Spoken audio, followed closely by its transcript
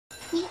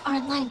We are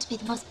aligned to be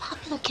the most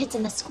popular kids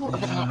in the school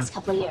over the next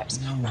couple of years.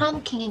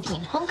 Prom king and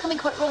queen, homecoming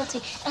court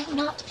royalty. I'm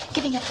not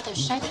giving up those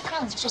shiny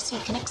crowns just so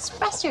you can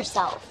express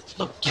yourself.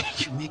 Look,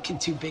 you're making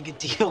too big a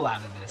deal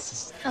out of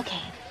this.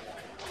 Okay,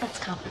 let's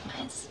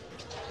compromise.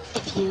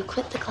 If you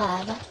quit the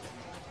club,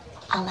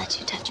 I'll let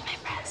you touch my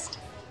breast.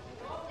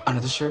 Under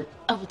the shirt?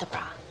 Over the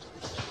bra.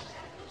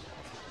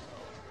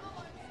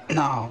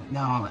 No,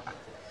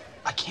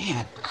 I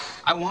can't.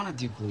 I want to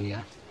do Glee.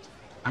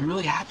 I'm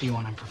really happy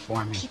when I'm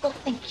performing. People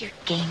think you're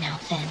gay now,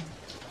 Finn.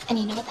 And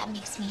you know what that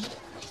makes me?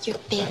 Your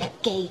big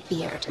gay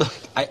beard. Look,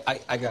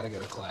 I gotta go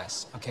to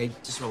class, okay?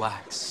 Just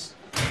relax.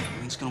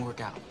 Everything's gonna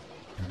work out.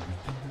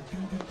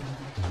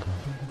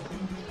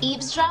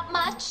 Eavesdrop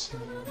much?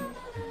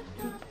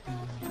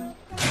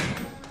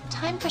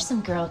 Time for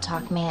some girl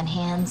talk, man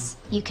hands.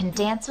 You can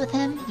dance with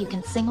him, you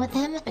can sing with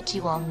him, but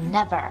you will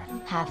never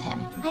have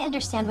him. I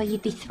understand why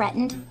you'd be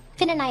threatened.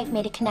 Finn and I have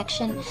made a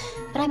connection,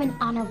 but I'm an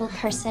honorable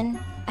person.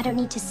 I don't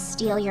need to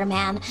steal your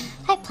man.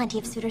 I have plenty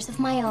of suitors of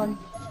my own.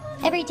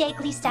 Every day,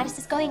 Glee's status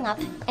is going up,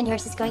 and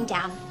yours is going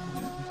down.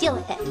 Deal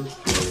with it.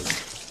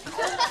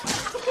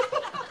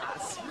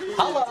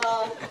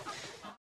 Holla!